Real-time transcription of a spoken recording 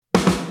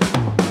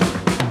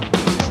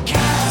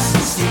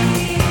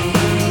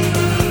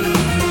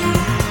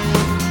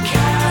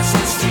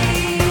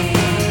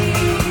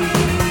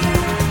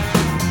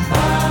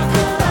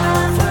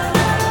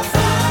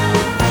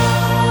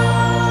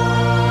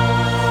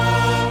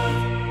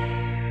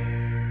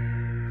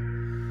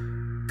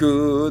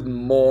Good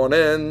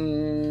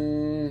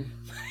morning.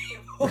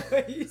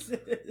 Voice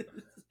is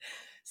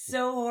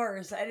so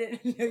hoarse. I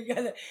didn't know you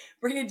gotta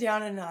bring it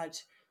down a notch.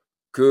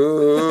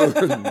 Good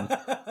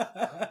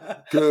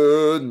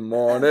good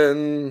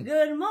morning.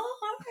 Good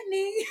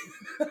morning.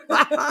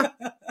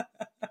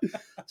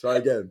 Try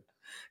again.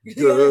 You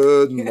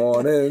Good gotta-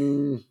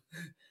 morning.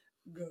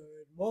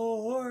 Good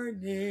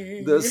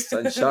morning. The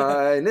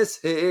sunshine is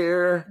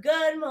here.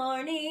 Good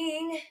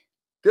morning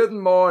Good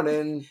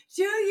morning.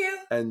 to you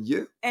And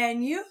you.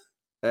 and you.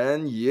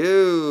 And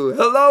you.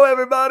 Hello,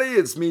 everybody.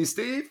 It's me,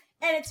 Steve.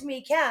 And it's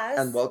me, Cass.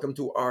 And welcome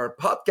to our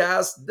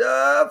podcast,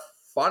 The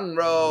Fun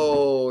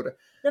Road.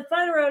 The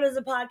Fun Road is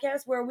a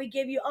podcast where we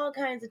give you all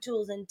kinds of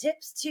tools and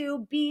tips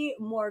to be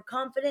more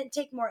confident,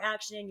 take more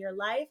action in your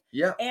life,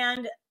 Yeah,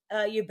 and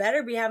you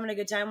better be having a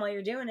good time while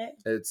you're doing it.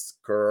 it's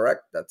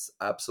correct. That's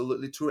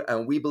absolutely true.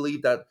 And we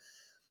believe that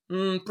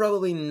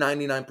probably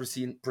 99%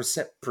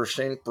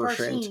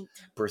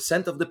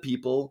 percent of the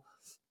people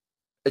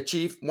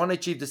want to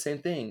achieve the same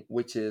thing,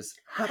 which is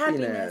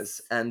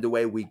happiness. And the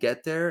way we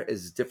get there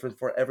is different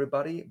for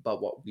everybody,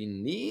 but what we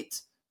need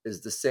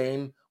is the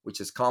same, which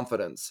is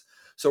confidence.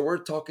 So we're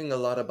talking a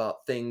lot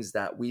about things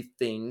that we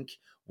think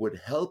would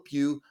help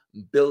you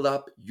build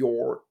up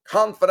your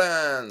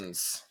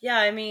confidence. Yeah,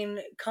 I mean,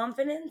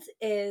 confidence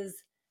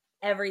is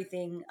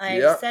everything.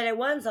 I've Yeah. said it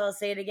once, I'll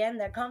say it again,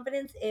 that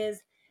confidence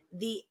is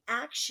the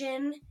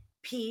action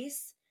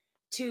piece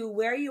to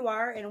where you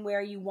are and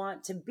where you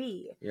want to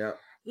be. Yeah.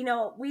 You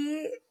know,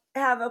 we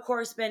have, of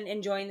course, been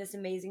enjoying this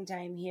amazing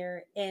time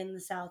here in the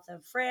south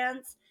of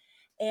France.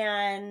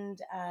 And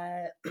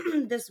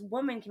this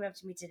woman came up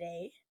to me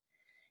today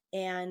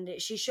and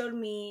she showed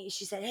me,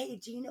 she said, "Hey,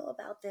 do you know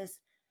about this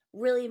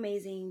really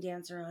amazing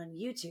dancer on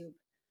YouTube?"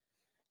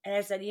 And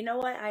I said, "You know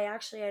what? I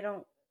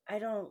don't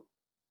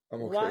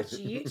I'm okay. watch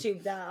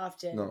YouTube that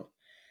often." No.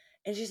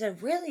 And she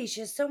said, "Really?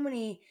 She has so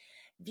many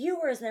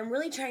viewers and I'm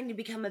really trying to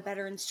become a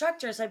better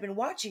instructor. So I've been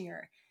watching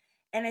her."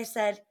 And I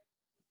said,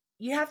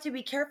 "You have to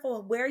be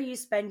careful where you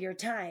spend your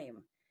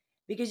time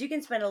because you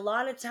can spend a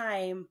lot of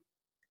time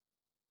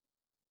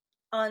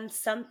on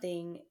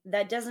something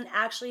that doesn't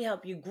actually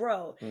help you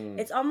grow.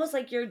 It's almost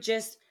like you're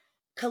just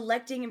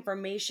collecting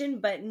information,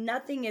 but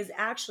nothing is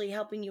actually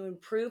helping you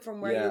improve from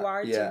where you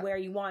are to where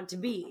you want to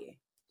be."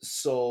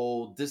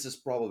 So this is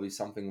probably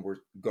something we're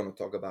going to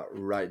talk about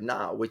right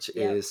now, which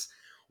Yep. is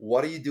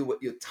what do you do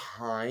with your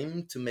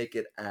time to make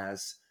it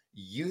as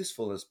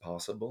useful as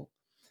possible,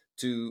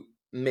 to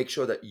make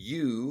sure that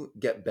you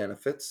get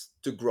benefits,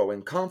 to grow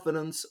in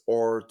confidence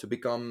or to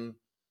become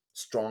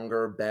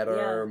stronger,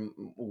 better,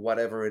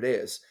 whatever it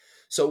is.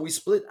 So we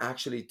split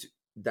actually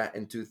that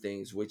in two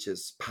things, which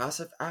is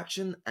passive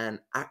action and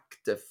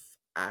active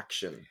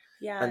action.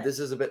 Yeah. And this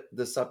is a bit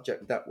the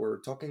subject that we're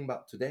talking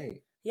about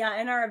today.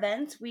 Yeah, in our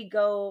events, we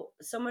go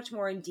so much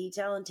more in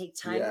detail and take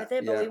time with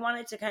it, but we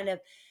wanted to kind of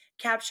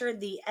capture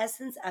the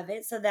essence of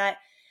it so that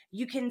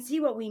you can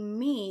see what we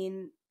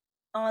mean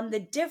on the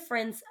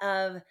difference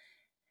of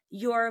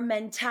your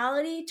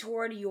mentality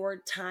toward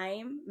your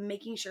time,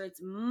 making sure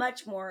it's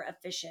much more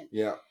efficient.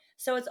 Yeah.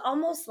 So it's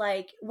almost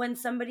like when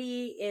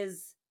somebody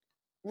is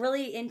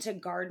really into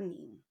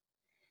gardening.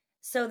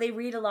 So they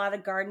read a lot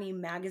of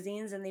gardening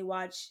magazines and they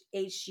watch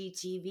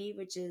HGTV,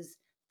 which is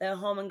the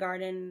Home and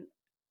Garden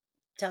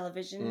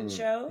television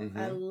show.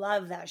 I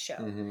love that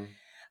show.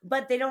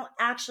 But they don't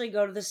actually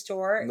go to the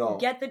store,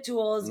 get the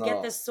tools,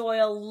 get the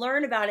soil,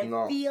 learn about it,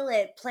 feel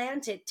it,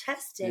 plant it,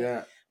 test it.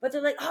 Yeah. But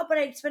they're like, "Oh, but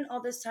I spent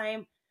all this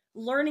time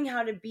learning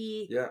how to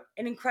be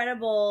an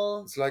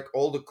incredible..." It's like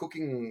all the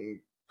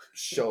cooking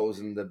shows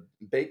and the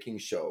baking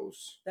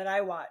shows that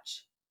I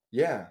watch.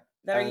 Yeah.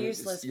 That are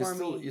useless for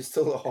me. You're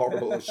still a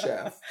horrible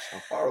chef, a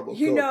horrible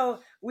You cook. know,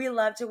 we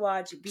love to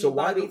watch Beat So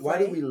Bobby why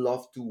do Flay. we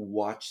love to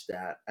watch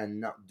that and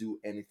not do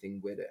anything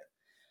with it?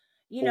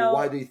 You know,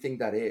 why do you think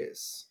that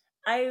is?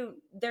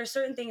 There's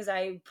certain things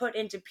I put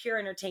into pure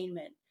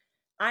entertainment.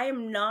 I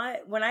am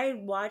not, when I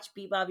watch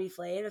Beat Bobby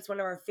Flay, that's one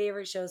of our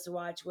favorite shows to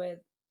watch with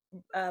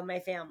my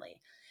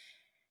family.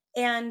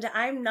 And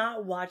I'm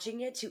not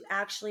watching it to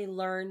actually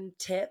learn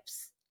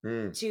tips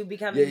to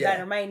becoming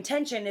better. My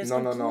intention is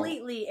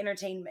completely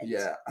entertainment.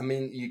 Yeah, I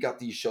mean, you got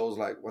these shows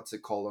like, what's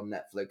it called on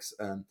Netflix?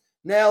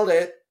 Nailed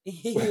It.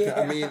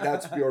 I mean,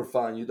 that's pure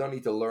fun. You don't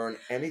need to learn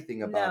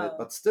anything about it,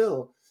 but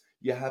still,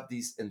 you have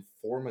these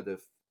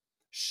informative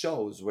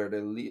shows where they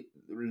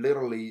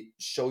literally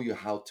show you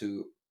how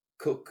to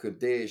cook a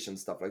dish and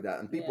stuff like that,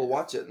 and people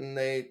watch it, and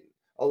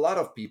a lot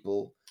of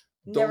people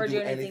never do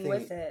anything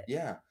with it.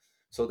 Yeah,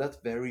 so that's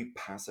very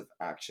passive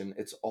action.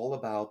 It's all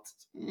about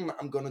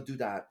I'm gonna do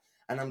that,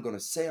 and I'm gonna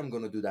say I'm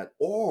gonna do that.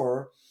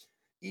 Or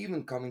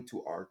even coming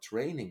to our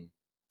training,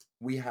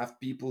 we have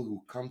people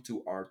who come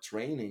to our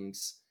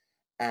trainings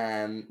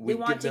and we they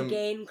want to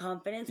gain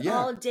confidence.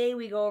 All day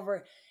we go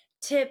over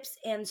tips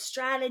and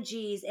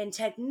strategies and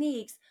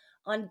techniques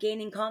on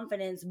gaining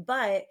confidence,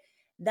 but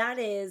that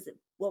is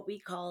what we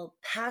call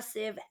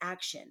passive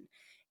action.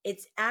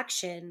 It's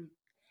action,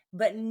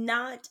 but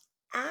not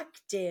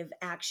active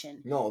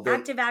action. No,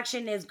 Active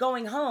action is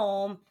going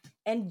home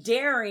and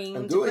daring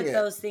and to doing put it.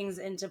 those things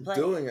into play.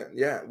 Doing it.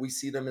 Yeah, we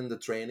see them in the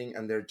training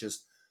and they're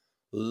just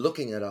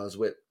looking at us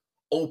with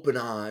open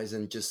eyes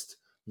and just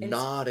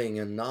nodding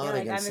and Yeah, nodding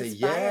like and I'm say,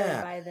 inspired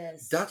yeah, by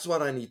this. that's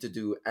what I need to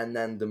do. And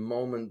then the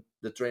moment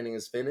the training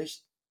is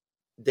finished,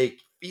 they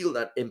feel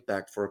that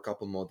impact for a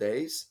couple more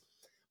days,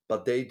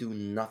 but they do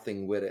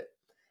nothing with it.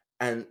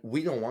 And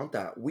we don't want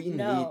that. We need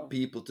No.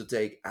 people to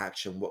take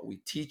action. What we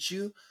teach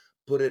you,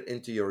 put it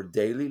into your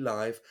daily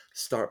life,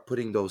 start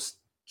putting those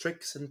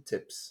tricks and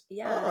tips.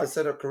 Yeah. I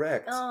said it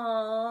correct.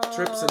 Oh,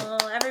 Trips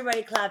and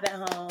everybody clap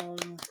at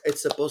home.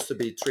 it's supposed to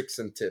be tricks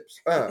and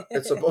tips.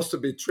 It's supposed to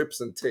be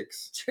trips and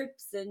ticks.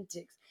 Trips and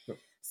ticks.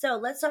 So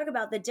let's talk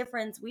about the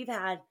difference. We've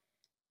had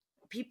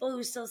people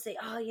who still say,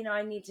 "Oh,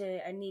 I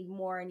need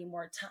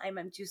more time.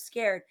 I'm too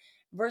scared."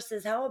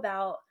 Versus, how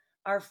about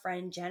our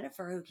friend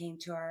Jennifer who came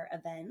to our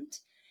event?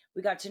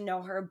 We got to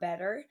know her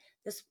better.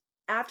 This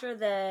after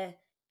the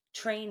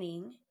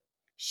training,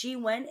 she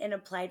went and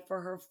applied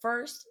for her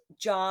first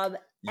job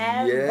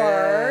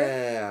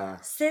ever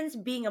since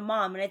being a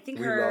mom, and I think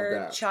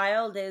her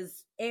child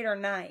is 8 or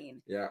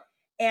 9. Yeah.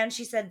 And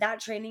she said that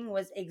training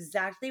was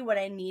exactly what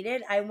I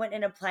needed. I went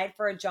and applied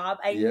for a job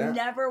I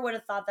never would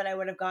have thought that I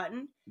would have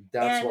gotten.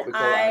 That's what we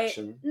call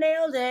action.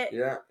 Nailed it.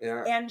 Yeah.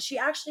 And she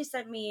actually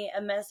sent me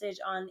a message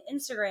on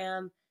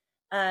Instagram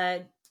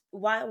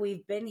while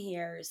we've been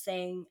here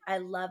saying, I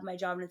love my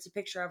job. And it's a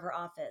picture of her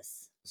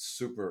office.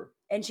 Super.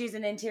 And she's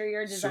an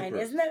interior design.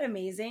 Isn't that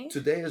amazing?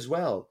 Today as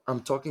well,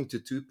 I'm talking to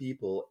 2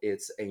 people.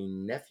 It's a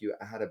nephew.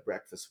 I had a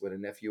breakfast with a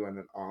nephew and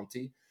an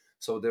auntie.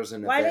 So there's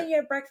an Why event. didn't you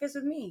have breakfast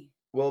with me?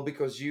 Well,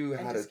 because you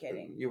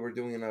were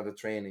doing another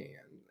training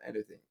and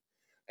everything.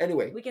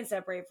 Anyway, we can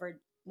separate for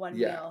one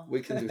meal. Yeah,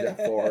 we can do that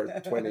for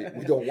 20.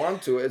 We don't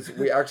want to.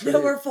 We actually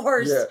no, we're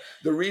forced. Yeah,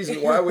 the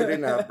reason why we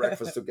didn't have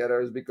breakfast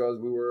together is because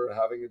we were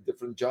having a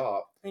different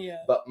job. Yeah.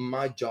 But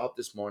my job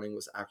this morning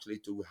was actually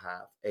to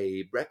have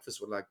a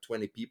breakfast with like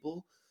 20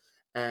 people,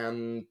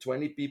 and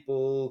 20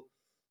 people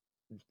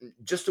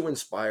just to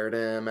inspire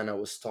them. And I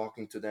was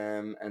talking to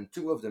them, and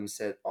 2 of them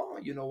said, "Oh,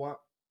 you know what?"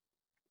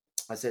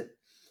 I said,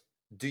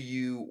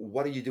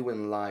 what do you do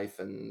in life,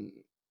 and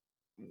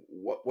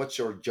what's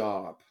your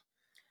job?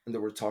 And they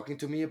were talking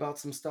to me about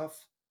some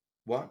stuff.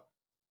 What?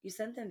 You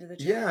sent them to the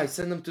training. Yeah, I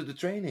sent them to the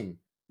training.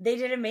 They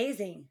did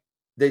amazing.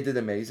 They did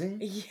amazing?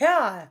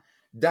 Yeah.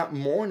 That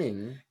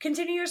morning.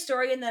 Continue your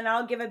story and then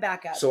I'll give it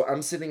back up. So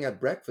I'm sitting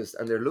at breakfast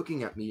and they're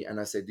looking at me and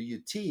I say, do you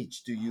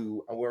teach?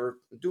 We're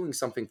doing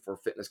something for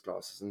fitness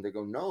classes. And they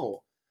go,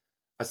 no.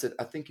 I said,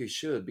 I think you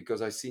should,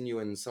 because I've seen you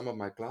in some of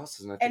my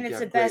classes and I think you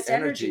have great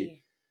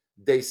energy.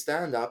 They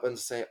stand up and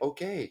say,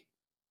 okay,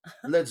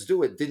 let's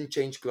do it. Didn't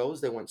change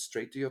clothes. They went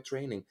straight to your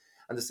training.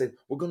 And they said,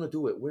 we're going to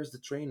do it. Where's the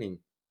training?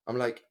 I'm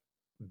like,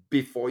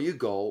 before you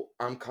go,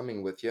 I'm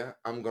coming with you.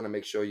 I'm going to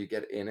make sure you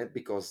get in it,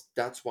 because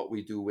that's what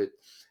we do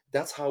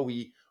that's how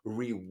we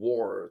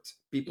reward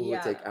people who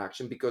take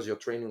action, because your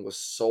training was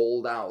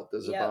sold out.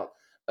 There's about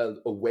a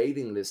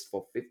waiting list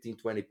for 15,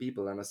 20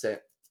 people. And I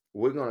said,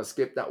 we're going to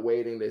skip that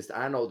waiting list.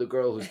 I know the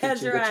girl who's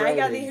teaching the training. I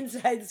got the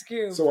inside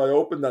scoop. So I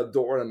opened that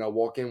door and I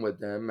walk in with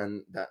them,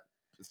 and that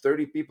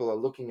 30 people are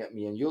looking at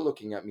me and you're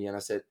looking at me. And I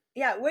said,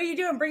 yeah, what are you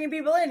doing bringing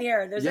people in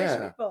here? There's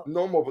extra people.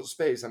 No more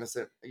space. And I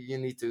said, you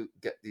need to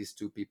get these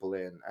 2 people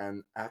in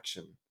and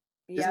action.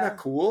 Isn't that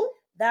cool?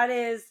 That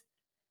is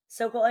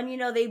so cool. And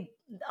they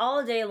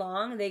all day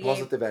long, they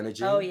positive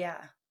energy. Oh,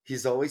 yeah.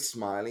 He's always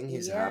smiling.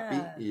 He's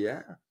happy.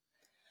 Yeah.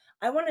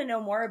 I want to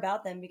know more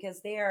about them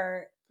because they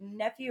are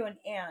nephew and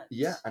aunt.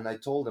 Yeah. And I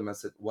told them, I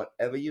said,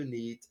 whatever you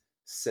need,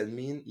 send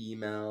me an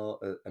email,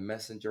 a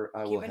messenger.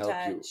 I will help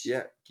you.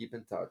 Yeah. Keep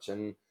in touch.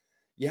 And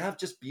you have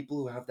just people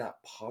who have that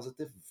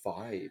positive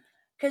vibe.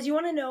 Because you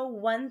want to know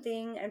one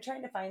thing. I'm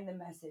trying to find the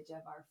message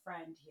of our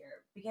friend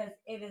here, because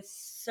it is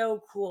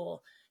so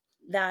cool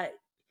that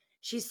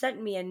she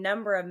sent me a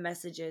number of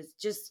messages.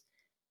 Just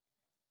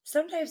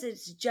sometimes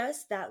it's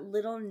just that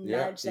little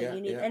nudge that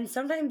you need. And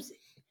sometimes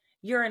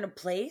you're in a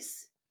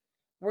place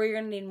where you're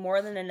going to need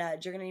more than a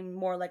nudge. You're going to need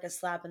more like a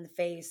slap in the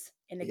face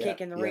and a kick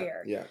in the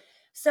rear. Yeah.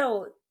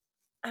 So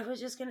I was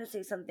just going to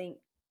say something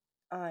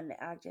on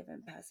active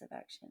and passive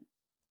action.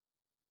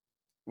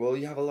 Well,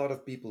 you have a lot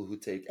of people who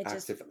take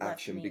active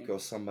action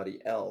because somebody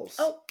else.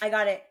 Oh, I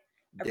got it.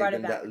 I brought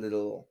it back.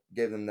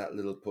 Gave them that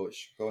little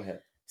push. Go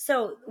ahead.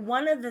 So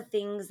one of the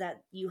things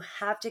that you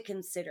have to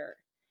consider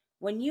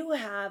when you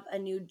have a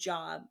new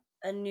job,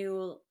 a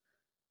new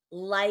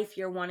life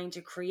you're wanting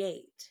to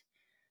create,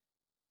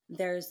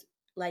 there's,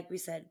 like we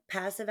said,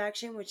 passive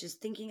action, which is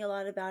thinking a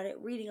lot about it,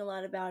 reading a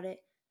lot about it,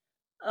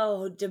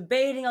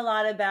 debating a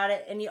lot about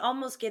it, and you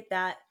almost get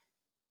that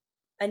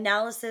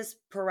analysis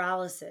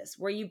paralysis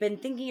where you've been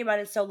thinking about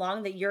it so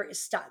long that you're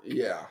stuck.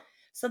 Yeah.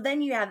 So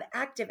then you have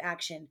active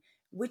action,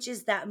 which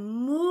is that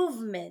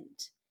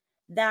movement,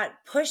 that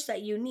push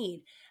that you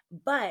need.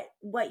 But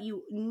what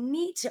you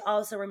need to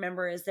also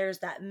remember is there's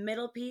that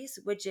middle piece,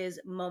 which is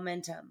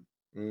momentum.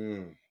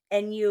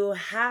 And you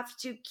have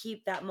to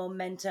keep that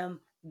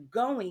momentum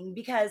going,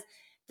 because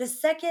the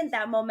second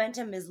that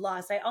momentum is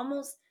lost, I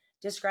almost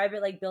describe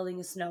it like building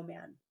a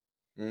snowman.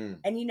 Mm.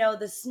 And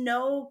the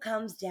snow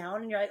comes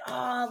down and you're like,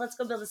 oh, let's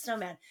go build a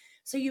snowman.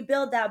 So you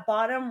build that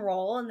bottom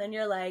roll and then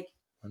you're like,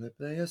 Wanna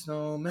play a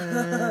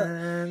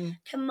snowman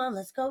come on,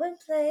 let's go and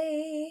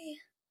play.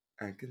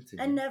 and I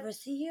continue. never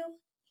see you.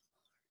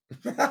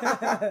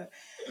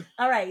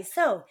 All right.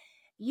 So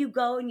you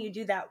go and you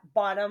do that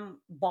bottom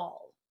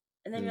ball.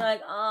 And then you're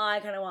like, oh, I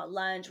kind of want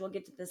lunch. We'll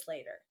get to this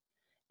later.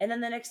 And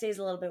then the next day is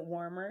a little bit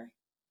warmer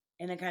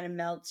and it kind of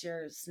melts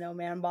your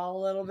snowman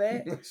ball a little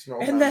bit.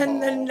 Snowman And then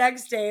the ball.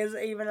 next day is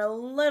even a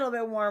little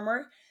bit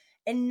warmer.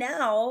 And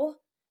now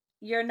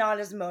you're not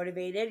as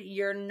motivated.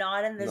 You're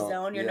not in the No,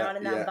 zone. You're yeah, not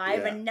in that yeah, vibe.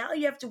 yeah. And now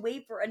you have to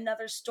wait for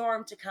another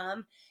storm to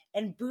come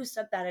and boost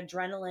up that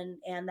adrenaline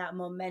and that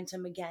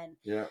momentum again.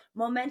 Yeah.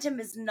 Momentum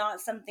is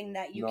not something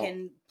that you No.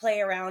 can play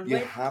around You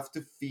with. have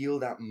to feel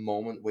that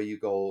moment where you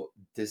go,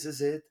 this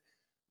is it.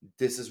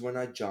 This is when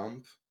I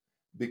jump.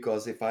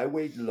 Because if I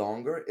wait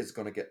longer, it's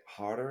going to get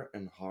harder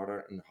and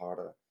harder and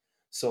harder.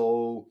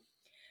 So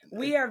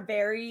We are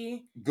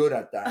very good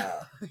at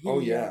that. Oh,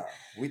 yeah.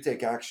 We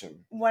take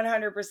action.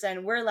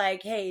 100%. We're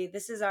like, hey,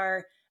 this is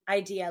our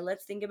idea.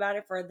 Let's think about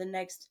it for the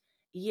next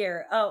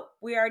year. Oh,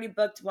 we already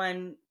booked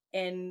one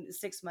in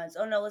 6 months.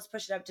 Oh, no, let's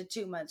push it up to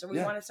 2 months. Or we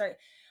Yeah. want to start.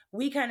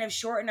 We kind of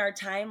shorten our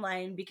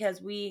timeline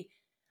because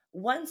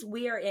once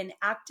we are in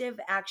active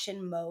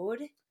action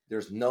mode,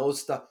 there's no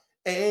stop.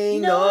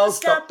 Ain't no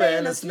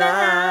stopping us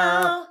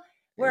now.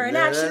 We're in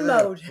action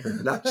mode.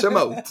 In action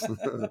mode.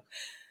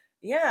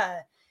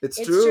 Yeah. It's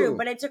true. true.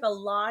 But it took a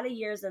lot of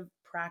years of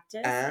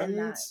practice. And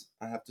that.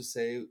 I have to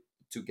say,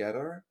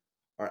 together,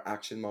 our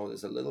action mode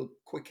is a little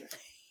quicker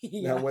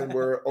Yeah. than when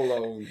we're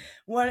alone.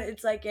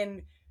 It's like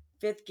in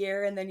fifth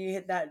gear and then you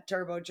hit that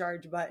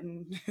turbocharge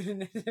button.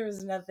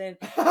 There's nothing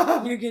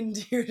you can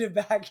do to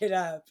back it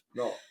up.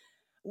 No.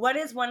 What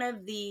is one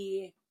of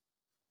the,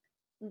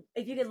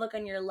 if you could look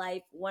on your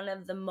life, one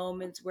of the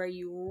moments where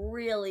you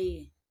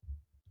really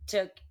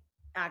took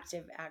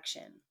active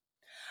action?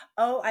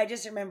 Oh, I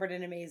just remembered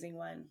an amazing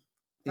one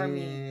for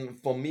me.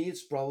 For me,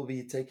 it's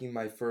probably taking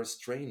my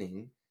first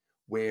training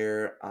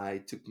where I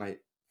took my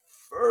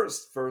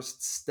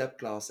first step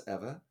class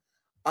ever.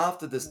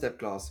 After the step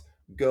class,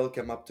 girl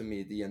came up to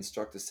me, the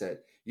instructor said,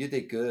 you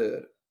did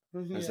good.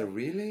 I said,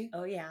 really?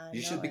 Oh, yeah.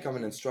 You should become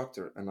an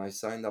instructor. And I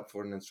signed up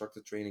for an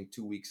instructor training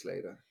 2 weeks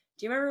later.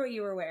 Do you remember what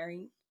you were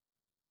wearing?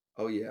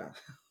 Oh, yeah.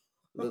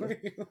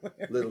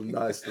 Little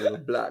nice little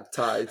black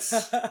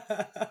tights,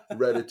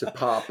 ready to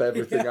pop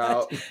everything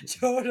out.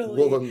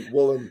 Totally.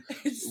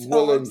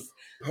 Woolen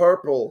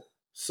purple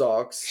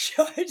socks,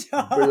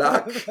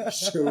 black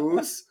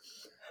shoes,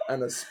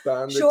 and a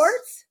spandex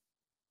shorts.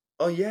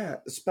 Oh yeah,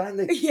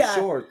 spandex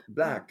short,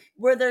 black.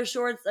 Were their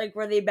shorts like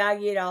were they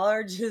baggy at all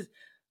or just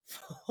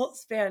full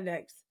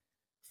spandex?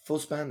 Full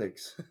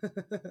spandex.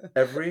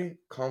 Every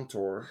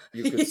contour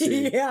you could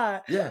see. Yeah.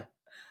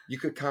 You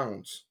could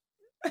count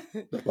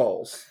the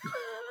balls.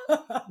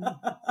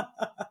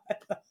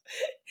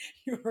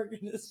 You were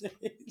gonna say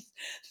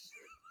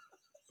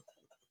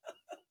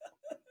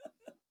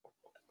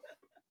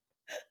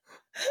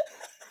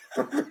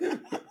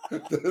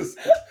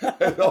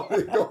it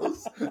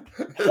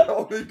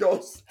only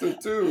goes to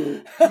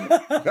 2.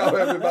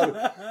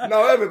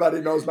 Now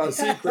everybody knows my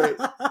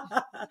secret.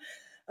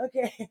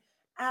 Okay.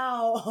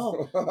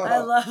 Ow. I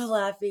love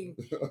laughing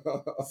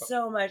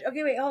so much.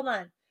 Okay, wait, hold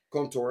on.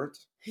 Contoured.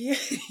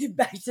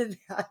 Back to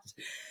that.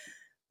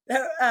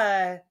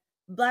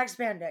 Black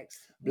spandex.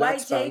 Black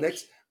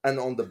spandex. And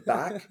on the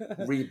back,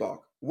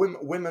 Reebok.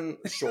 Women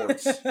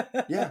shorts.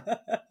 Yeah.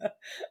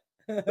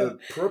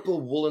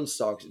 Purple woolen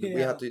socks. Yeah. We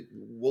had the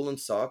woolen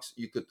socks.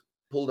 You could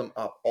pull them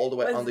up all the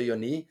way under your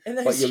knee,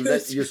 but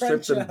you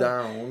strip them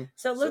down.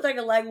 So it looked like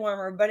a leg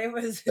warmer, but it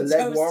was a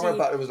leg warmer,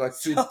 but it was like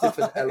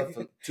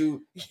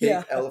two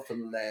big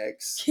elephant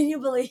legs. Can you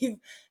believe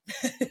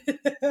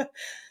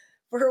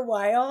for a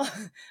while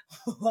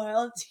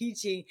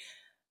teaching,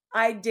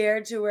 I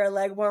dared to wear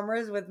leg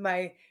warmers with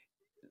my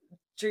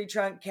tree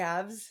trunk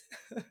calves.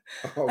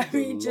 Oh, I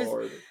mean,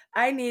 Lord.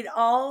 I need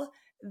all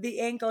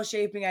the ankle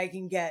shaping I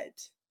can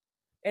get,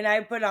 and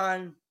I put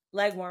on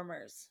leg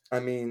warmers.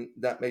 I mean,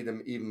 that made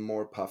them even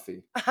more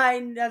puffy.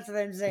 That's what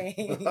I'm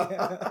saying.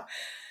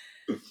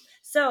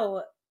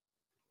 So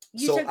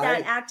you took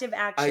that active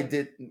action. I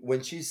did.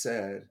 When she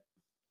said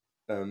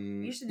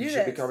you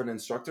should become an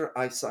instructor,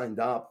 I signed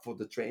up for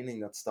the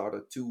training that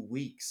started 2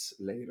 weeks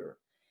later.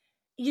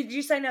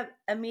 You signed up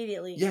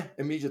immediately? Yeah,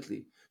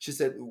 immediately. She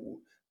said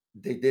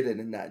they did it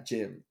in that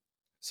gym,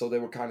 so they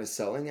were kind of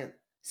selling it.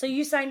 So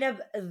you signed up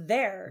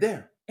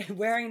there,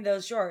 wearing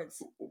those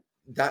shorts.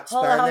 That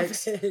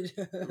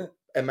spandex.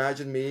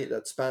 Imagine me,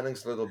 that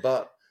spandex little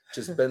butt,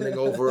 just bending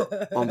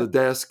over on the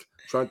desk,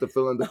 trying to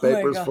fill in the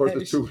papers for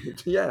the 2.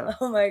 Yeah.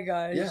 Oh my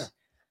gosh. Yeah.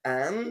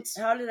 And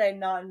how did I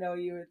not know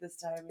you at this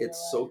time?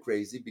 It's so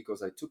crazy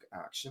because I took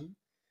action.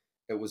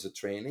 It was a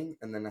training,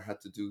 and then I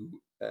had to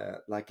do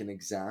like an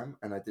exam,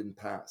 and I didn't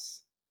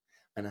pass.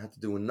 And I had to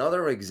do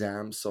another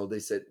exam, so they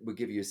said, we'll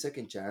give you a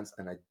second chance,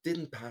 and I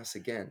didn't pass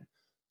again.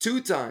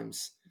 2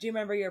 times. Do you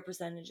remember your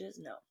percentages?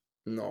 No.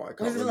 No, I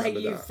can't Was it like remember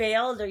you that.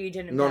 failed or you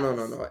didn't No, pass? no,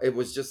 no, no. It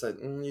was just like,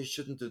 you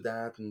shouldn't do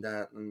that and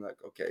that. And I'm like,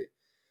 okay.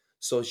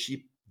 So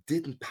she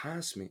didn't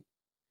pass me.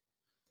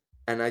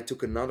 And I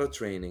took another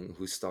training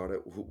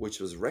which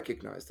was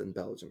recognized in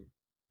Belgium.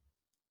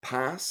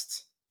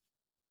 Passed.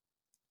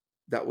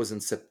 That was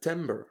in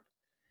September.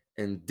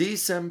 In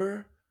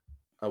December,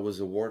 I was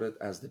awarded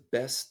as the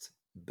best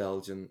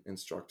Belgian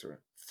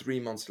instructor 3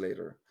 months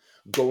later,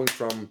 going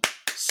from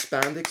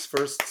spandex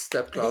first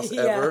step class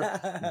ever,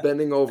 Yeah.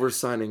 bending over,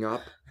 signing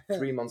up.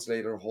 3 months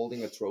later,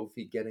 holding a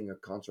trophy, getting a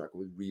contract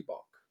with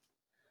Reebok.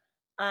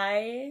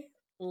 I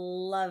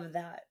love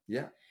that.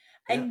 Yeah.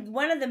 And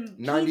one of the key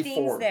 94.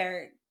 things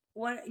there,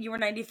 you were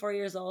 94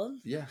 years old?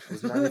 Yeah, I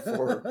was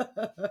 94.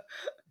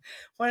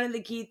 One of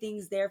the key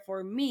things there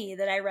for me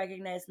that I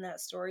recognize in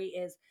that story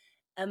is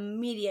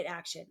immediate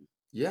action.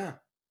 Yeah.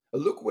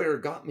 Look where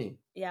it got me.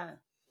 Yeah.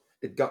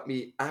 It got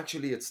me,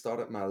 actually, it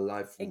started my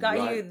life. It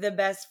got you the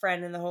best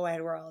friend in the whole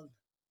wide world.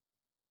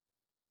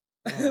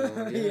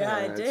 Oh, yeah,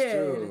 it it's did.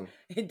 true.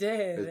 It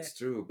did. It's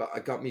true. But I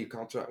got me a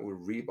contract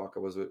with Reebok. I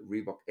was with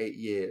Reebok 8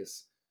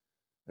 years.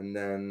 And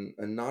then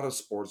another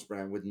sports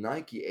brand with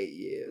Nike 8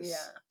 years.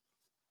 Yeah.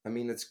 I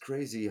mean, it's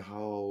crazy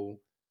how...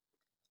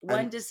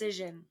 One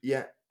decision.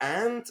 Yeah.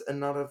 And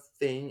another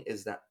thing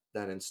is that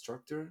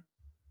instructor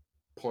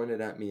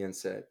pointed at me and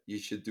said, you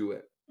should do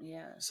it.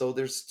 Yeah. So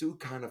there's 2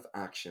 kind of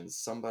actions.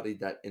 Somebody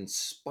that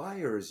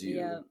inspires you,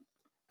 Yeah.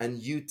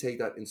 and you take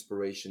that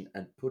inspiration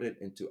and put it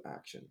into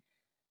action.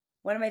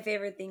 One of my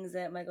favorite things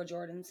that Michael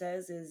Jordan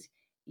says is,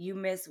 you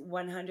miss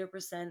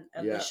 100%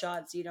 of the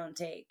shots you don't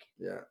take.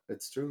 Yeah,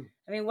 it's true.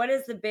 I mean,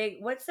 what's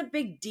the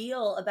big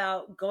deal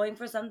about going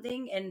for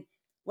something, and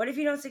what if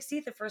you don't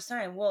succeed the first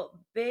time? Well,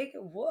 big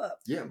whoop.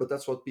 Yeah, but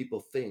that's what people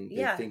think.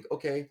 They think,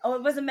 okay. Oh,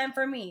 it wasn't meant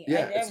for me.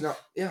 Yeah, it's not.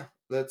 Yeah,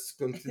 let's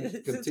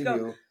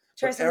continue.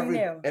 Try something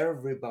new.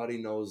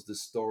 Everybody knows the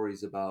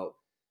stories about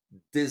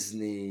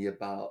Disney,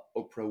 about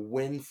Oprah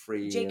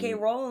Winfrey. J.K.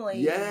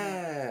 Rowling.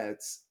 Yeah,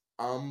 it's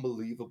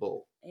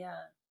unbelievable. Yeah.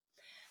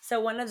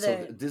 So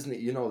Disney,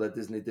 you know that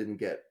Disney didn't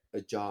get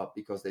a job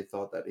because they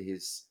thought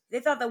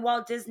that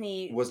Walt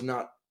Disney was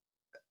not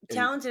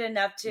talented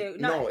enough to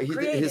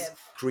he's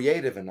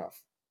creative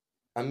enough.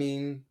 I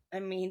mean,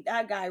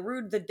 that guy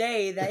rued the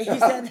day that he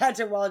said that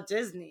to Walt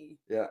Disney.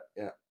 Yeah.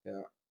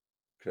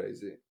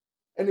 Crazy.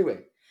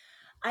 Anyway,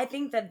 I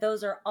think that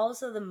those are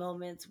also the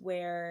moments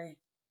where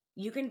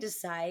you can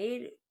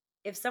decide,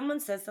 if someone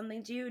says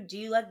something to you, do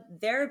you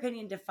let their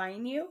opinion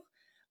define you,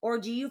 or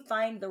do you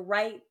find the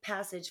right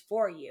passage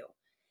for you?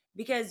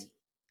 Because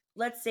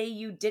let's say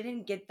you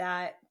didn't get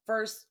that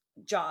first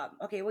job.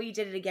 Okay, well, you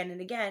did it again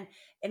and again.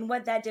 And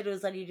what that did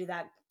was let you do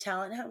that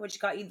talent hunt, which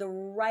got you the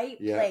right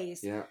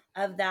place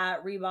of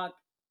that Reebok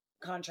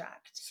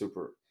contract.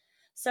 Super.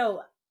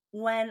 So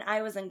when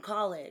I was in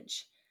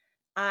college,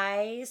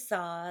 I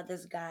saw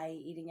this guy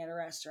eating at a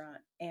restaurant,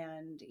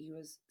 and he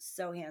was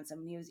so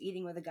handsome. He was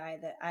eating with a guy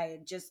that I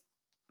had just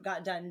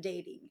got done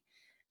dating.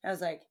 I was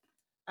like,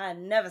 I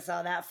never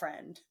saw that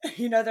friend.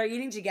 They're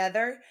eating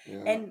together,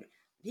 and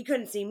he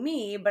couldn't see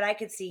me, but I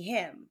could see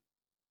him.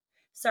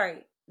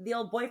 Sorry, the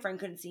old boyfriend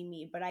couldn't see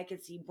me, but I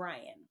could see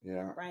Brian.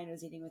 Yeah. Brian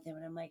was eating with him,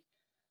 and I'm like,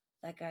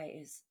 that guy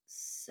is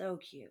so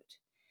cute.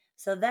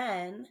 So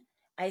then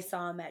I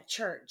saw him at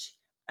church.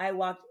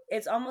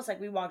 It's almost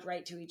like we walked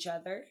right to each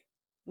other.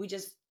 We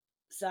just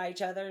saw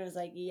each other and was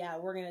like, yeah,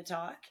 we're going to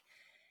talk.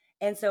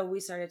 And so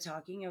we started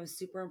talking. I was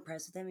super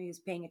impressed with him. He was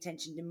paying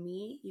attention to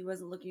me. He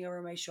wasn't looking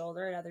over my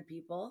shoulder at other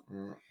people.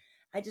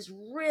 I just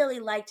really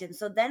liked him.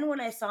 So then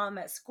when I saw him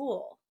at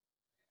school,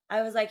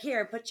 I was like,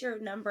 here, put your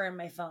number in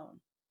my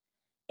phone.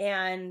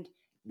 And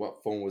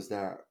what phone was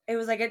that? It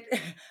was like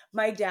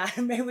my dad.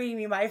 Maybe you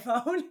mean my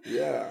phone?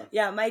 Yeah.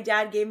 Yeah, my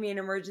dad gave me an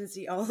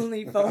emergency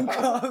only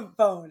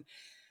phone.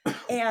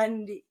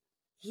 And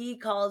he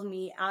called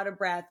me out of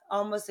breath,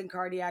 almost in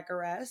cardiac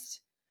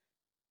arrest.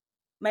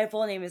 My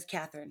full name is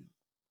Catherine.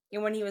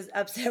 And when he was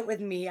upset with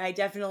me, I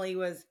definitely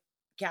was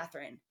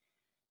Catherine.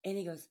 And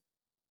he goes,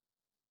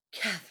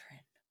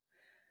 Catherine,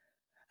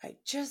 I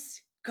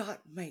just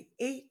got my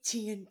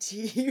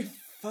AT&T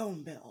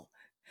phone bill.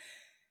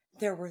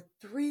 There were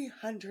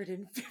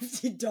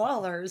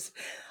 $350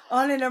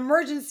 on an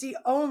emergency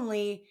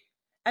only.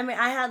 I mean,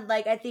 I had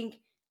I think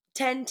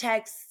 10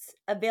 texts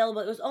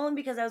available. It was only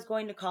because I was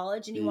going to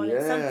college and he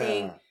wanted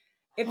something.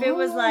 If it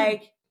was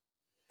like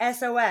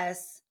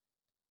SOS,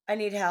 I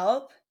need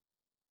help.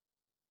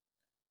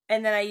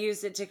 And then I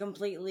used it to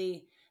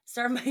completely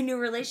start my new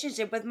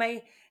relationship with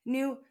my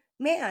new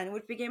man,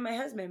 which became my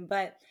husband.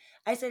 But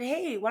I said,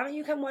 hey, why don't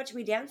you come watch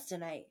me dance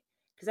tonight?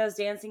 Because I was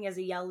dancing as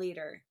a yell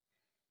leader.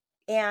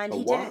 And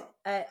he did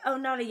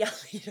not a yell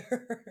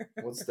leader.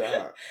 What's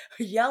that?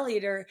 A yell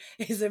leader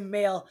is a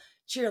male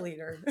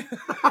cheerleader.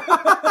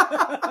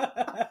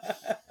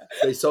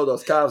 They saw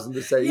those calves and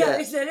they say,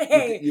 they said,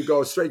 hey, you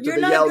go straight to the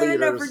yell leaders. You're not good leaders.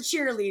 enough for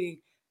cheerleading.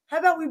 How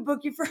about we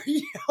book you for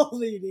yell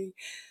leading?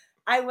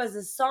 I was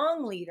a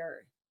song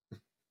leader,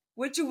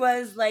 which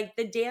was like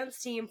the dance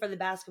team for the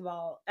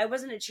basketball. I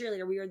wasn't a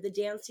cheerleader. We were the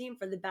dance team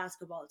for the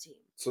basketball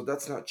team. So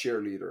that's not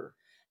cheerleader.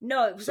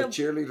 No, So so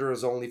cheerleader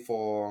is only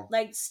for.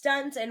 like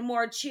stunts and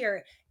more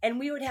cheer, and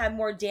we would have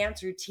more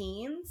dance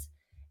routines,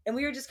 and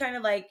we were just kind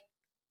of like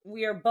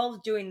we are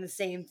both doing the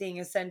same thing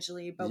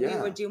essentially, but we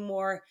Yeah. would do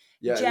more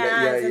Yeah,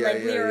 jazz and like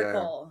yeah.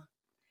 lyrical.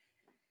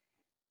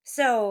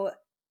 So,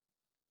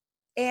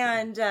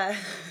 and I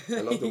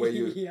love the way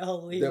you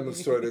yelling.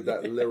 demonstrated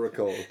that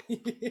lyrical.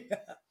 Yeah.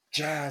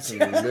 Jazz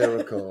and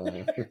lyrical.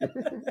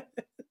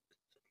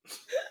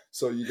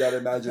 So you gotta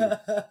imagine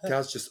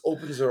Cass just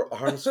opens her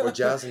arms for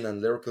jazz and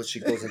then lyrical. She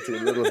goes into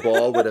a little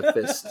ball with a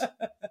fist.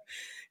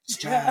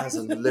 Jazz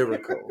and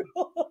lyrical.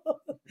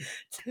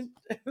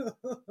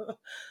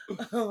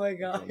 Oh my I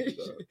can't do gosh.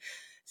 that.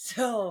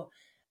 So,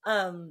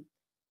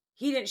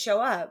 he didn't show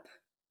up.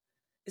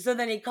 So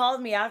then he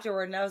called me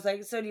afterward and I was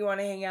like, so do you want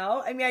to hang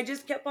out? I mean, I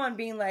just kept on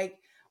being like,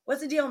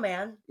 what's the deal,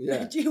 man?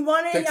 Yeah. Do you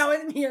want to hang Takes- out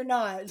with me or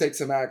not? Take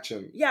some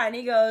action. Yeah. And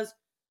he goes,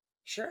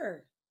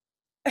 sure.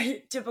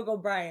 Typical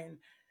Brian.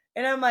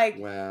 And I'm like,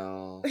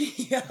 Well,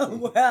 yeah,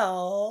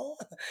 well.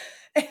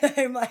 And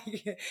I'm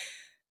like,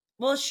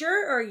 well,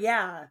 sure or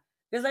yeah.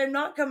 Because I'm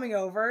not coming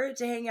over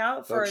to hang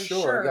out for that's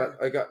sure. sure.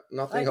 I got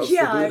nothing Like, else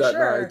yeah, to do that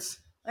sure. night.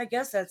 I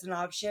guess that's an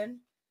option.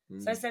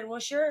 So I Mm. said, well,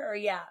 sure or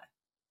yeah.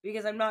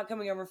 Because I'm not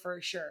coming over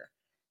for sure.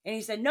 And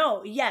he said,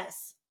 no,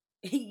 yes.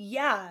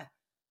 Yeah,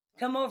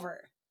 come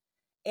over.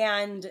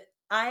 And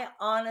I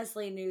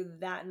honestly knew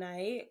that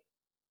night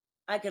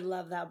I could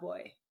love that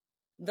boy.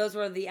 Those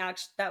were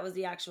that was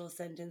the actual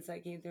sentence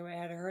that came through my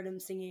head. I heard him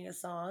singing a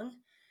song.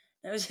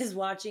 I was just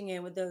watching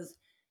him with those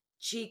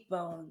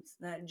cheekbones,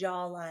 that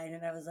jawline,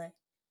 and I was like,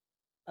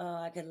 oh,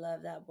 I could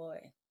love that boy.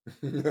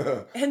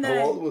 And then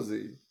How old was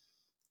he?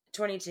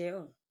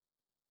 22.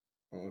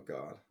 Oh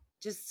God.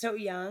 Just so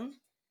young.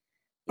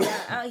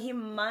 Yeah,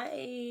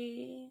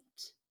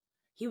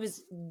 he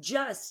was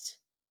just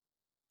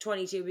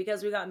 22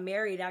 because we got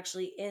married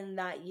actually in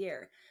that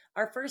year.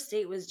 Our first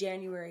date was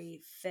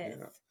January 5th.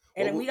 Yeah.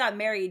 And What then we got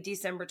married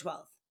December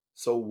 12th.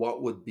 So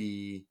what would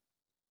be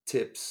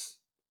tips?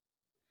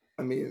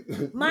 I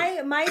mean,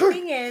 My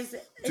thing is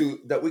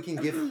that we can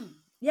give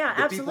yeah,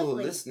 the people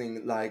absolutely.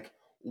 listening, like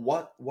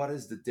what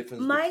is the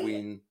difference My-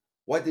 between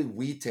why did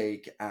we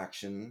take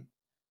action?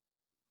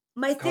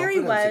 My theory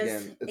was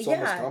Confidence again. It's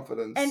almost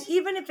confidence. And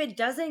even if it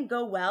doesn't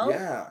go well,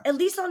 yeah, at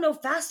least I'll know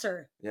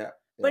faster. yeah.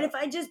 But if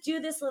I just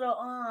do this little,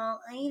 oh,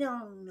 I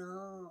don't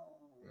know,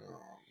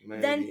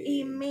 then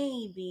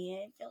maybe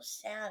I feel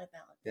sad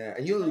about it. Yeah,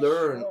 and you Not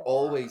learn sure.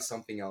 always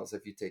something else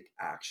if you take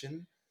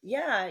action.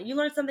 Yeah, you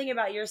learn something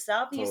about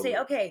yourself. And you say, Totally.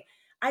 okay,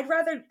 I'd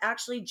rather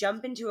actually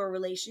jump into a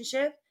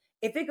relationship.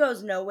 If it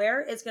goes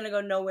nowhere, it's going to go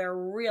nowhere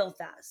real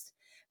fast.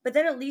 But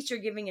then at least you're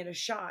giving it a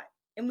shot.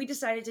 And we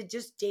decided to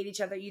just date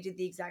each other. You did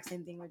the exact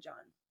same thing with John,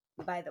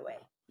 by the way.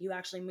 You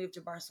actually moved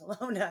to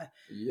Barcelona.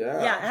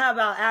 Yeah. Yeah, how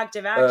about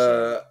active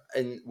action?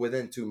 And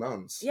within 2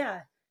 months.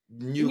 Yeah.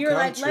 New And you're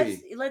country.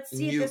 like, let's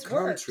see new if this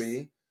country.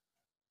 works.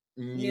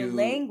 New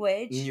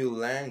language. New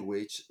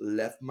language.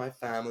 Left my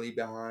family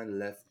behind.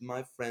 Left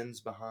my friends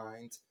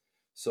behind.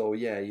 So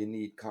yeah, you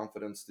need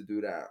confidence to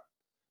do that.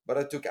 But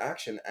I took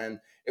action, and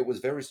it was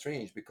very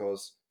strange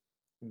because,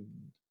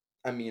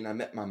 I mean, I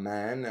met my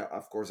man,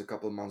 of course, a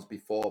couple of months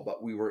before,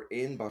 but we were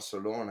in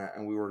Barcelona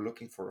and we were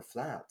looking for a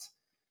flat.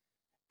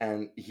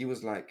 And he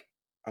was like,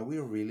 are we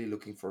really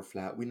looking for a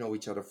flat? We know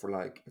each other for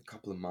like a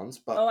couple of months,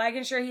 but Oh, I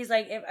can sure he's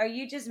like, are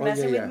you just Oh, yeah,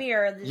 messing yeah. with me,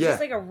 or is Yeah. this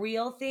like a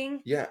real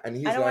thing? yeah, and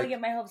he's I don't want like, to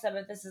get my hopes up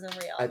if this isn't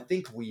real. I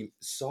think we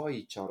saw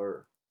each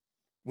other.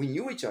 We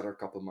knew each other a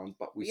couple of months,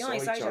 but we We saw only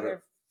each saw each other.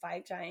 other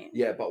 5 times.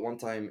 Yeah, but one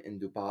time in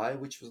Dubai,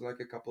 which was like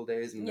a couple of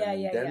days, and Yeah, then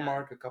in yeah, yeah.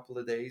 Denmark a couple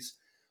of days.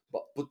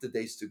 But put the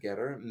days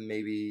together,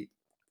 maybe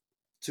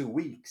 2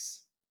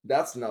 weeks.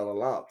 That's not a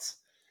lot.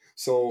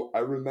 So I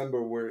remember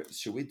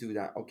should we do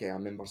that? Okay,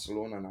 I'm in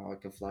Barcelona now. I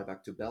can fly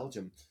back to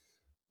Belgium.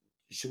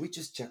 Should we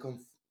just check on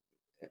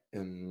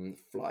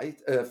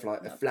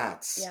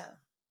flats? Yeah.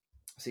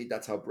 See,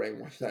 that's how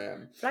brainwashed I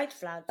am.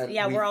 Flats. And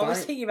Yeah, we we're always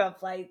find- thinking about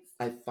flights.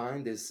 I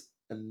find this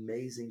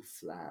amazing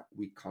flat.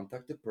 We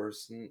contact the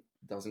person,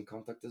 doesn't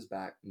contact us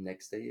back.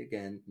 Next day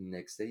again,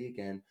 next day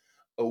again.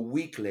 A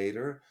week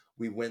later,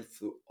 we went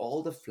through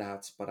all the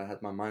flats, but I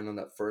had my mind on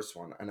that first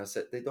one. And I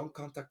said, they don't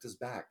contact us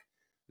back.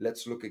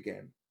 Let's look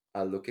again.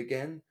 I look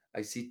again.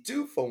 I see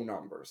 2 phone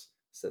numbers.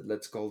 I said,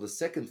 let's call the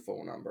second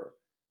phone number.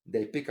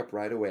 They pick up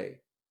right away.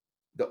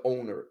 The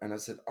owner. And I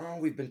said, oh,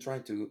 we've been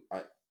trying to.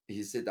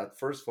 He said, that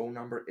first phone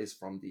number is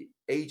from the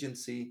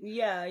agency.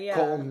 Yeah, yeah.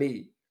 Call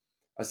me.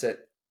 I said,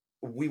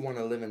 we want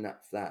to live in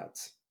that flat.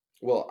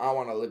 Well, I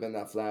want to live in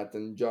that flat,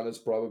 and John is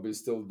probably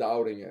still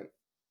doubting it.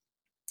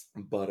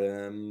 But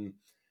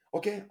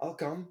okay, I'll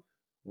come.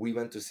 We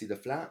went to see the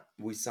flat.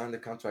 We signed the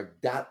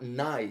contract that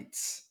night.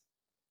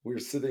 We were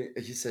sitting.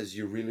 He says,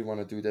 "You really want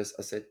to do this?"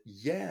 I said,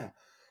 "Yeah,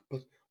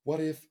 but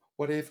what if?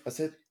 What if?" I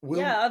said,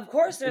 Yeah, of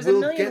course. There's a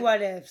million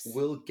what ifs.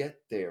 We'll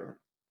get there.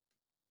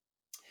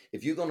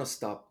 If you're gonna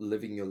stop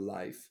living your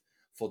life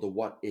for the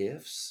what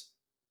ifs,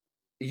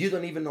 you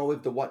don't even know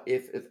if the what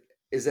if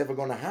is ever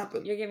going to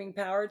happen. You're giving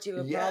power to a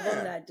problem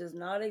Yeah. that does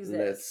not Let's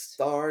exist.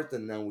 start,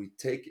 and then we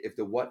take, if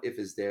the what if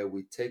is there,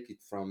 we take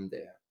it from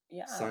there.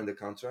 Yeah. Sign the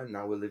contract.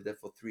 Now we live there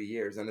for 3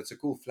 years, and it's a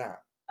cool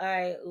flat.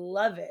 I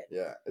love it.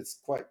 Yeah, it's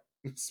quite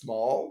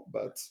small,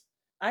 but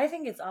I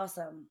think it's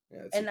awesome.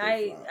 yeah, it's And a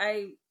cool flat.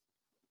 I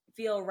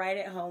feel right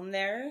at home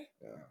there.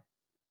 Yeah.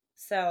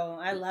 So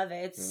I love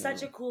it. It's Yeah.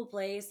 such a cool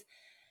place.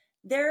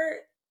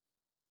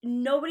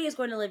 Nobody is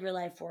going to live your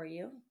life for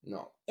you.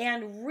 No.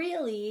 And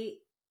really,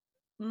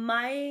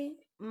 my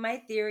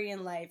theory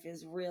in life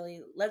is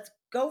really, let's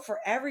go for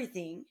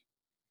everything.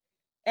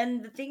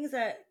 And the things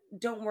that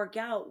don't work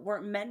out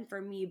weren't meant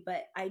for me,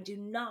 but I do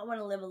not want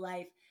to live a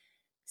life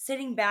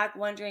sitting back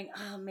wondering,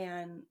 oh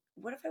man,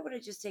 what if I would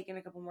have just taken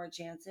a couple more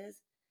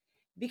chances?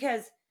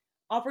 Because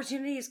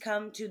opportunities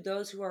come to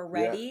those who are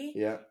ready.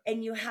 Yeah.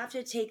 And you have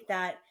to take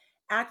that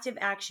active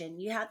action.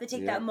 You have to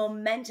take Yeah. that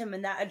momentum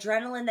and that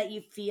adrenaline that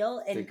you feel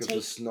and Think of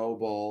the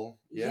snowball.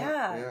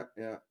 Yeah.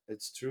 Yeah.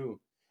 It's true.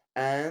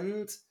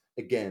 And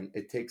again,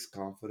 it takes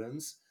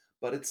confidence,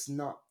 but it's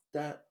not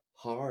that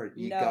hard.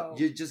 No.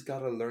 You just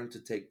gotta learn to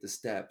take the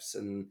steps.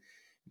 And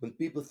when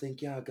people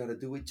think, yeah, I gotta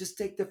do it, just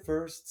take the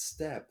first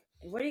step.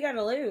 What do you got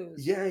to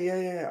lose?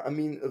 Yeah. I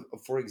mean,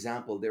 for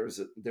example, there's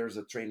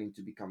a training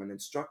to become an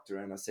instructor,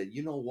 and I said,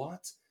 you know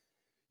what?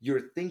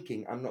 You're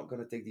thinking I'm not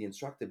going to take the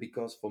instructor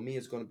because for me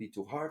it's going to be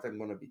too hard. I'm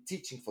going to be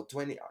teaching for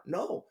 20 hours.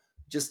 No,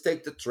 just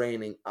take the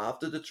training.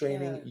 After the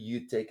training, Yeah.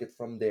 you take it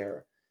from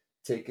there.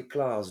 Take a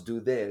class, do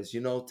this,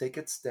 take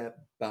it step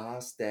by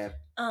step.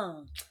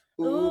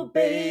 Ooh,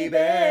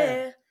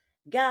 baby,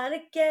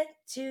 gotta get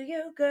to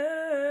you,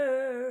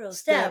 girl.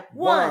 Step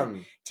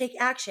one, take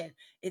action.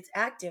 It's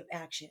active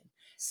action.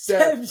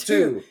 Step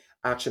two,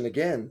 action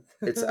again.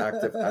 It's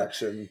active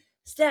action.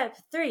 Step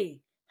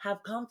three,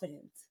 have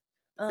confidence.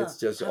 It's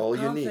just all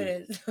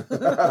confidence. You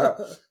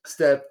need.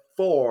 Step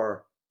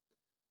four,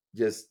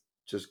 just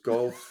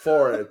go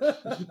for it.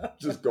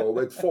 Just go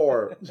with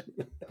 4.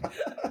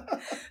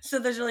 So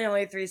there's really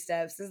only 3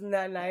 steps. Isn't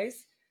that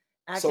nice?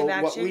 Active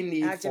action, what we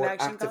need for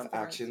active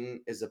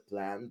action is a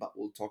plan, but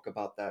we'll talk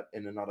about that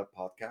in another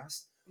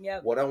podcast.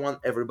 Yep. What I want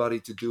everybody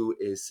to do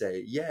is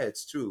say, yeah,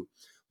 it's true.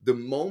 The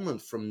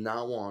moment from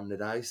now on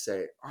that I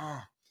say,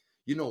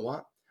 you know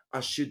what? I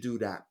should do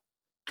that.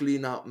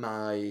 Clean out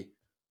my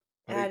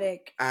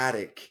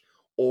attic.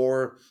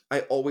 Or I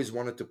always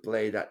wanted to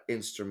play that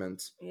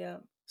instrument. Yeah.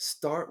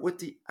 Start with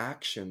the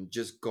action.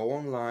 Just go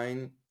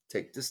online,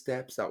 take the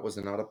steps. That was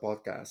another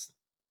podcast.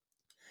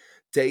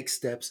 Take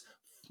steps,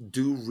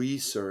 do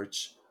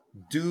research,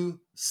 do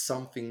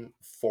something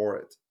for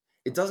it.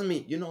 It doesn't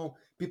mean,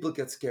 people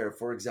get scared.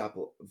 For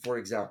example,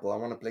 I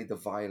want to play the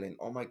violin.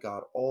 Oh my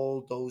God,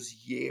 all those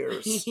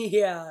years.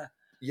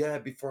 Yeah,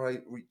 before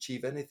I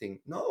achieve anything.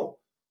 No,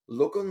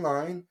 look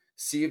online,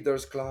 see if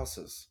there's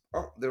classes.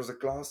 Oh, there's a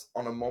class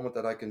on a moment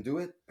that I can do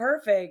it.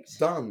 Perfect.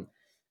 Done.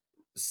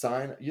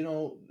 Sign,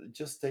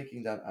 just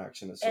taking that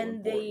action is so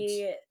important.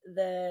 And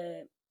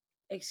the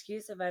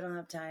excuse of I don't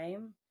have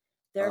time,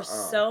 there's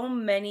so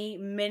many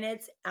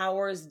minutes,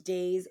 hours,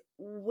 days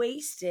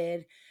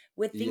wasted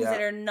with things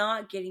that are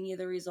not getting you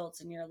the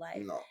results in your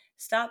life. No.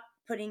 Stop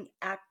putting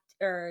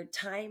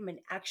time and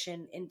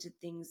action into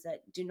things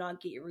that do not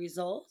get you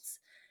results.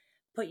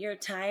 Put your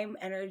time,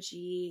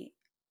 energy,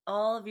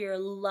 all of your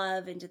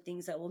love into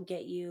things that will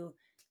get you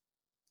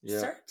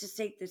start to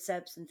take the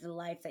steps into the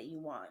life that you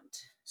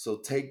want. So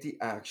take the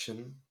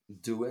action,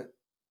 do it,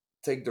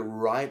 take the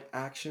right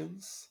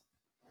actions.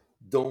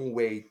 Don't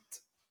wait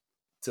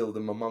till the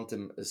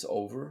momentum is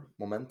over.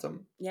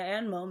 Yeah,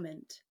 and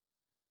moment.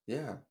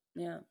 Yeah.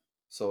 Yeah.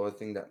 So I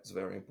think that's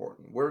very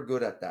important. We're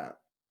good at that.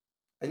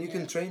 And you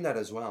can train that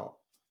as well.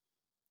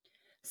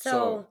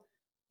 So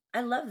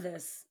I love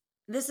this.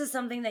 This is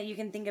something that you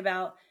can think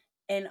about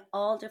in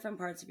all different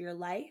parts of your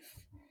life.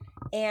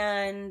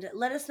 And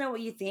let us know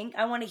what you think.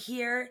 I want to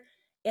hear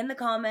in the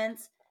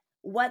comments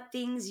what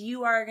things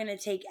you are going to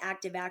take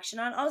active action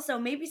on. Also,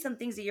 maybe some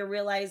things that you're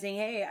realizing,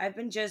 hey, I've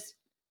been just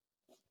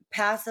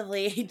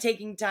passively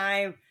taking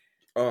time,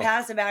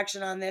 passive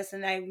action on this,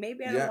 and I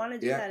don't want to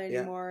do that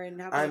anymore.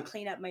 And how can I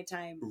clean up my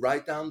time?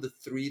 Write down the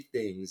 3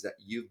 things that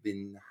you've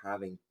been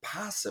having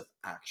passive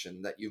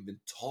action that you've been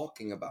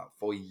talking about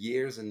for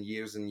years and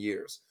years and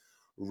years.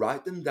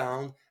 Write them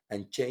down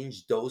and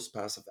change those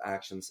passive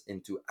actions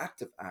into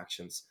active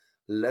actions.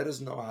 Let us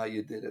know how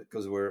you did it,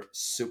 because we're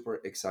super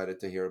excited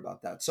to hear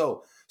about that.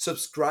 So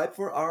subscribe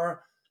for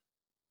our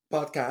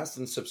podcast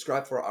and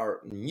subscribe for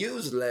our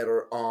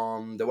newsletter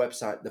on the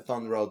website,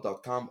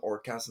 thefunroad.com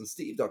or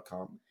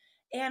cassandsteve.com.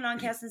 And on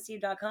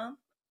cassandsteve.com,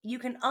 you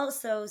can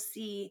also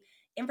see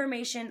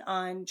information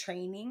on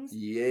trainings.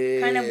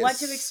 Yes. Kind of what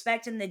to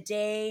expect in the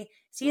day.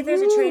 See if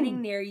there's a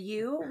training near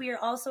you. We are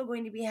also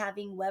going to be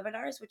having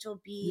webinars, which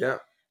will be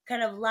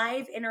kind of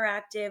live,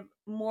 interactive,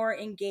 more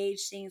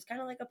engaged things,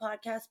 kind of like a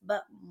podcast,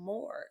 but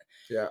more.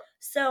 Yeah.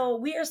 So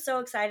we are so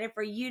excited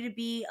for you to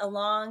be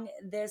along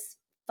this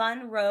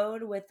fun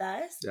road with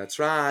us. That's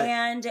right.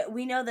 And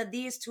we know that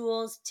these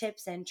tools,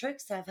 tips, and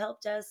tricks have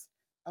helped us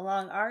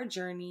along our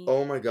journey.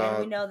 Oh my God.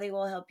 And we know they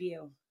will help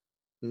you.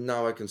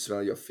 Now I can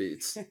smell your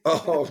feet.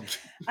 Oh,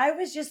 I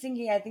was just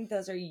thinking, I think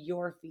those are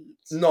your feet.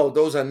 no,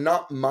 those are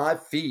not my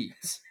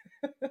feet.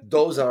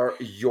 Those are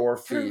your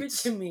Prove it feet.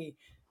 to me.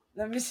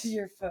 Let me see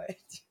your foot.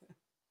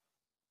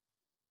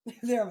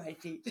 They're my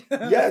feet.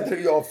 Yeah, they're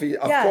your feet.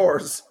 Of Yeah,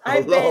 course.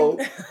 I've Hello.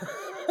 been.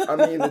 I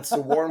mean, it's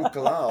a warm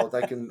cloud.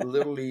 I can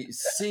literally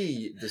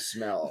see the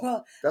smell.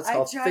 Well, That's I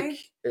how tried. thick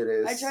it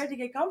is. I tried to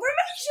get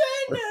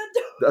confirmation.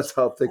 That's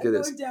how thick I'm it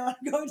is.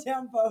 going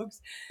down,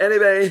 folks.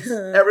 Anyway,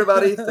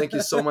 everybody, thank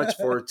you so much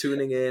for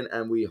tuning in,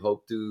 and we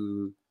hope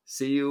to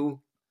see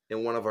you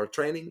in one of our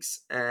trainings.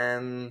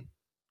 And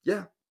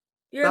yeah,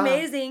 You're bye.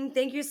 amazing.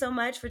 Thank you so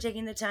much for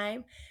taking the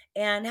time,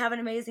 and have an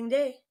amazing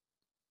day.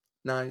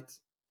 Night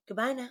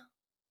Goodbye now,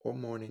 or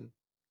morning.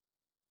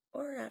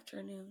 or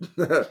afternoon.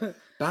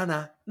 Bye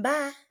now.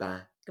 Bye.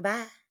 Bye.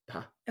 Goodbye.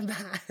 Bye.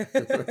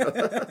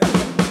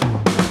 Bye.